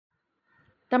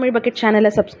Tamil bucket சேனலை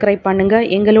subscribe பண்ணுங்கள்.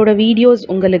 எங்களோட வீடியோஸ்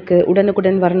உங்களுக்கு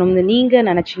உடனுக்குடன் வரணும்னு நீங்கள்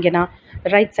நினச்சிங்கன்னா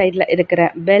ரைட் சைடில் இருக்கிற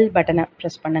பெல் பட்டனை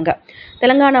ப்ரெஸ் பண்ணுங்கள்.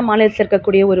 தெலங்கானா மாநிலத்தில்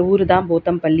இருக்கக்கூடிய ஒரு ஊர் தான்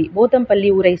போத்தம்பள்ளி. போத்தம்பள்ளி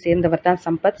ஊரை சேர்ந்தவர் தான்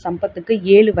சம்பத். சம்பத்துக்கு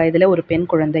 7 வயதில் ஒரு பெண்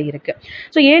குழந்தை இருக்குது.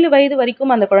 ஸோ 7 வயது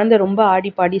வரைக்கும் அந்த குழந்தை ரொம்ப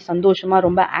ஆடிப்பாடி சந்தோஷமாக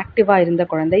ரொம்ப ஆக்டிவாக இருந்த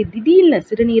குழந்தை. திடீர்னு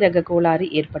சிறுநீரக கோளாறு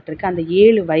ஏற்பட்டிருக்கு அந்த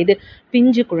 7 வயது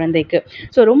பிஞ்சு குழந்தைக்கு.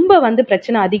 ஸோ ரொம்ப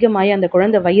பிரச்சனை அதிகமாகி அந்த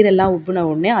குழந்தை வயிறெல்லாம் உப்புன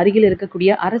உடனே அருகில்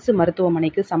இருக்கக்கூடிய அரசு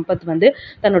மருத்துவமனைக்கு சம்பத்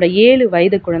தன்னோட 7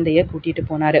 வயது குழந்தைய கூட்டிட்டு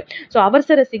போனாரு. ஸோ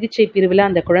அவசர சிகிச்சை பிரிவில்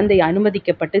அந்த குழந்தை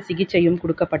அனுமதிக்கப்பட்டு சிகிச்சையும்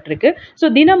கொடுக்கப்பட்டிருக்கு. ஸோ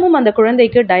தினமும் அந்த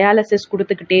குழந்தைக்கு டயாலிசிஸ்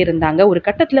கொடுத்துக்கிட்டே இருந்தாங்க. ஒரு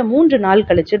கட்டத்தில் 3 நாள்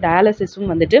கழிச்சு டயாலிசிஸும்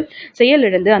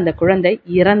செயலிழந்து அந்த குழந்தை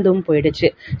இறந்தும் போயிடுச்சு.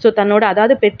 ஸோ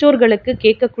அதாவது பெற்றோர்களுக்கு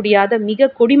கேட்கக்கூடியாத மிக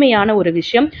கொடுமையான ஒரு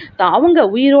விஷயம், அவங்க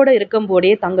உயிரோட இருக்கும்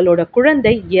போதே தங்களோட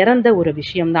குழந்தை இறந்த ஒரு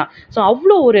விஷயம்தான். ஸோ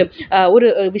அவ்வளோ ஒரு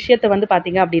விஷயத்த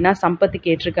பார்த்தீங்க அப்படின்னா சம்பத்து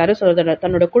கேட்டிருக்காரு. ஸோ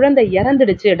தன்னோட குழந்தை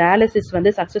இறந்துடுச்சு, டயாலிசிஸ்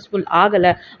சக்சஸ்ஃபுல் ஆகல,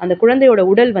 அந்த குழந்தையோட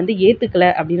உடல் ஏத்துக்கல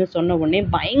அப்படின்னு சொன்ன உடனே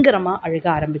பயங்கரமா அழுக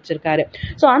ஆரம்பிச்சிருக்காரு.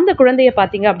 ஸோ அந்த குழந்தைய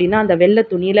பார்த்தீங்க அப்படின்னா அந்த வெள்ளை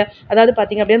துணியில, அதாவது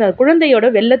பார்த்தீங்க அப்படின்னா அந்த குழந்தையோட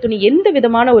வெள்ளை துணி எந்த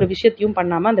விதமான ஒரு விஷயத்தையும்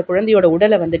பண்ணாம அந்த குழந்தையோட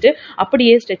உடலை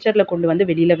அப்படியே ஸ்ட்ரெச்சர்ல கொண்டு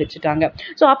வெளியில வச்சுட்டாங்க.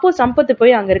 ஸோ அப்போ சம்பத்து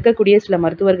போய் அங்க இருக்கக்கூடிய சில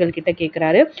மருத்துவர்கள் கிட்ட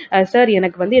கேட்கிறாரு, சார்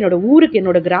எனக்கு என்னோட ஊருக்கு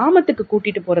என்னோட கிராமத்துக்கு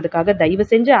கூட்டிட்டு போறதுக்காக தயவு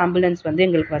செஞ்சு ஆம்புலன்ஸ்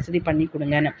எங்களுக்கு வசதி பண்ணி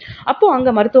கொடுங்கன்னு. அப்போ அங்க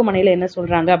மருத்துவமனையில என்ன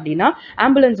சொல்றாங்க அப்படின்னா,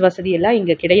 ஆம்புலன்ஸ் வசதி எல்லாம்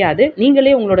இங்க கிடையாது,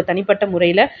 நீங்களே உங்களோட தனிப்பட்ட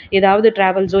முறையில ஏதாவது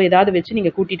டிராவல்ஸோ ஏதாவது வச்சு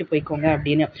நீங்க கூட்டிட்டு போய்க்கோங்க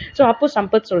அப்படின்னு. ஸோ அப்போ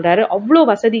சம்பத் சொல்றாரு, அவ்வளோ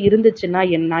வசதி இருந்துச்சுன்னா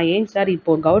நான் ஏன் சார்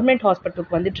இப்போ கவர்மெண்ட்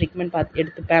ஹாஸ்பிட்டலுக்கு ட்ரீட்மெண்ட்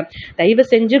எடுத்துப்பேன், தயவு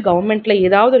செஞ்சு கவர்மெண்ட்ல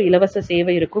ஏதாவது ஒரு இலவச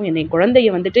சேவை இருக்கும், என்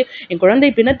குழந்தைய என் குழந்தை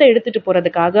பிணத்தை எடுத்துட்டு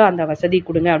போறதுக்காக அந்த வசதி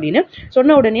கொடுங்க அப்படின்னு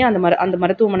சொன்ன உடனே அந்த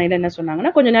மருத்துவமனையில என்ன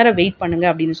சொன்னாங்கன்னா, கொஞ்ச நேரம் வெயிட் பண்ணுங்க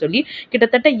அப்படின்னு சொல்லி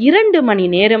கிட்டத்தட்ட 2 மணி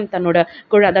நேரம்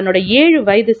தன்னோட 7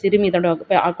 வயது சிறுமி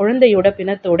தன்னோட குழந்தையோட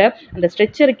பிணத்தோட அந்த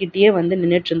ஸ்ட்ரெச்சர் கிட்டேயே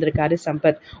நின்றுட்டு இருந்திருக்காரு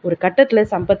சம்பத். ஒரு கட்டத்துல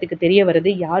சம்பத்துக்கு தெரிய வருது,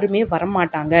 யாருமே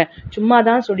வரமாட்டாங்க, சும்மா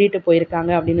தான் சொல்லிட்டு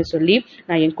போயிருக்காங்க அப்படின்னு சொல்லி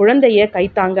நான் என் குழந்தைய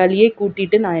கைத்தாங்காலியே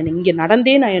கூட்டிட்டு நான் இங்க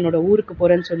நடந்தே நான் என்னோட ஊருக்கு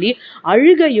போறேன்னு சொல்லி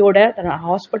அழுகையோட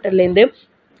ஹாஸ்பிட்டல்ல இருந்து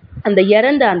அந்த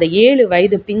இறந்த அந்த 7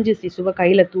 வயது பிஞ்சு சிசுவை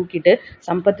கையில தூக்கிட்டு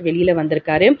சம்பத் வெளியில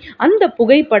வந்திருக்காரு. அந்த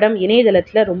புகைப்படம்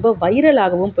இணையதளத்துல ரொம்ப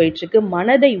வைரலாகவும் போயிட்டு இருக்கு.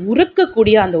 மனதை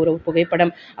உருக்கக்கூடிய அந்த ஒரு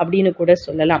புகைப்படம் அப்படின்னு கூட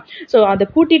சொல்லலாம். ஸோ அதை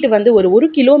கூட்டிட்டு ஒரு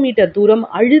கிலோமீட்டர் தூரம்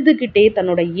அழுதுகிட்டே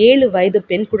தன்னோட 7 வயது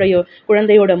பெண்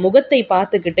குழந்தையோட முகத்தை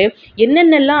பார்த்துக்கிட்டு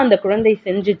என்னென்னலாம் அந்த குழந்தை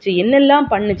செஞ்சுச்சு, என்னெல்லாம்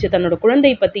பண்ணுச்சு, தன்னோட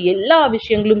குழந்தை பத்தி எல்லா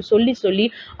விஷயங்களும் சொல்லி சொல்லி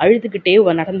அழுதுகிட்டே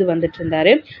நடந்து வந்துட்டு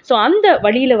இருந்தாரு. ஸோ அந்த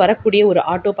வழியில வரக்கூடிய ஒரு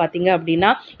ஆட்டோ பார்த்தீங்க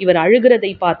அப்படின்னா இவர் அழுகிறதை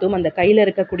பார்த்தும் அந்த கையில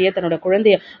இருக்கக்கூடிய தன்னோட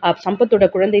குழந்தைய சம்பத்தோட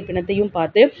குழந்தை பிணத்தையும்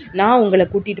பார்த்து, நான் உங்களை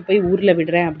கூட்டிட்டு போய் ஊர்ல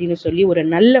விடுறேன் அப்படின்னு சொல்லி ஒரு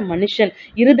நல்ல மனுஷன்,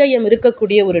 இருதயம்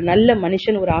இருக்கக்கூடிய ஒரு நல்ல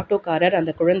மனுஷன், ஒரு ஆட்டோக்காரர்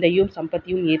அந்த குழந்தையும்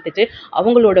சம்பத்தையும் ஏத்துட்டு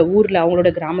அவங்களோட ஊர்ல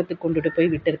அவங்களோட கிராமத்துக்கு கொண்டுட்டு போய்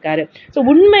விட்டுருக்காரு. ஸோ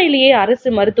உண்மையிலேயே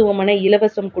அரசு மருத்துவமனை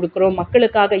இலவசம் கொடுக்கிறோம்,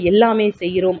 மக்களுக்காக எல்லாமே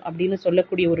செய்கிறோம் அப்படின்னு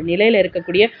சொல்லக்கூடிய ஒரு நிலையில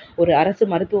இருக்கக்கூடிய ஒரு அரசு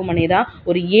மருத்துவமனை தான்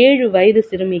ஒரு 7 வயது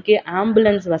சிறுமிக்கு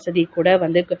ஆம்புலன்ஸ் வசதி கூட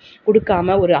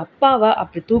கொடுக்காம ஒரு அப்பாவை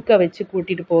அப்படி தூக்க வச்சு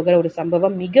கூட்டிட்டு போகிற ஒரு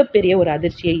சம்பவம் மிகப்பெரிய ஒரு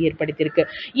அதிர்ச்சியை ஏற்படுத்தியிருக்கு.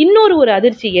 இன்னொரு ஒரு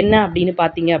அதிர்ச்சி என்ன அப்படின்னு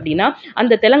பார்த்தீங்க அப்படின்னா,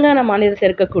 அந்த தெலங்கானா மாநிலத்தில்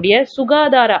இருக்கக்கூடிய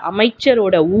சுகாதார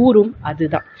அமைச்சரோட ஊரும்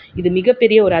அதுதான். இது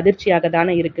மிகப்பெரிய ஒரு அதிர்ச்சியாக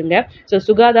தானே இருக்குங்க. ஸோ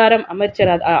சுகாதாரம்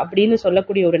அமைச்சர் அப்படின்னு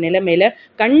சொல்லக்கூடிய ஒரு நிலைமையில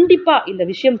கண்டிப்பா இந்த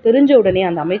விஷயம் தெரிஞ்ச உடனே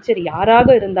அந்த அமைச்சர்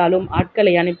யாராக இருந்தாலும்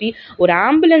ஆட்களை அனுப்பி ஒரு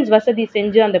ஆம்புலன்ஸ் வசதி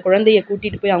செஞ்சு அந்த குழந்தைய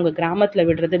கூட்டிட்டு போய் அவங்க கிராமத்துல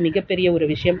விடுறது மிகப்பெரிய ஒரு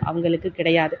விஷயம் அவங்களுக்கு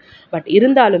கிடையாது. பட்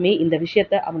இருந்தாலுமே இந்த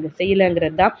விஷயத்த அவங்க செய்யலைங்கிறது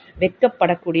தான்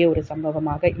வெட்கப்படக்கூடிய ஒரு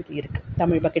சம்பவமாக இது இருக்கு.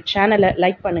 தமிழ் பக்கெட் சேனலை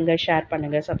லைக் பண்ணுங்க, ஷேர்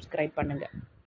பண்ணுங்க, சப்ஸ்கிரைப் பண்ணுங்க.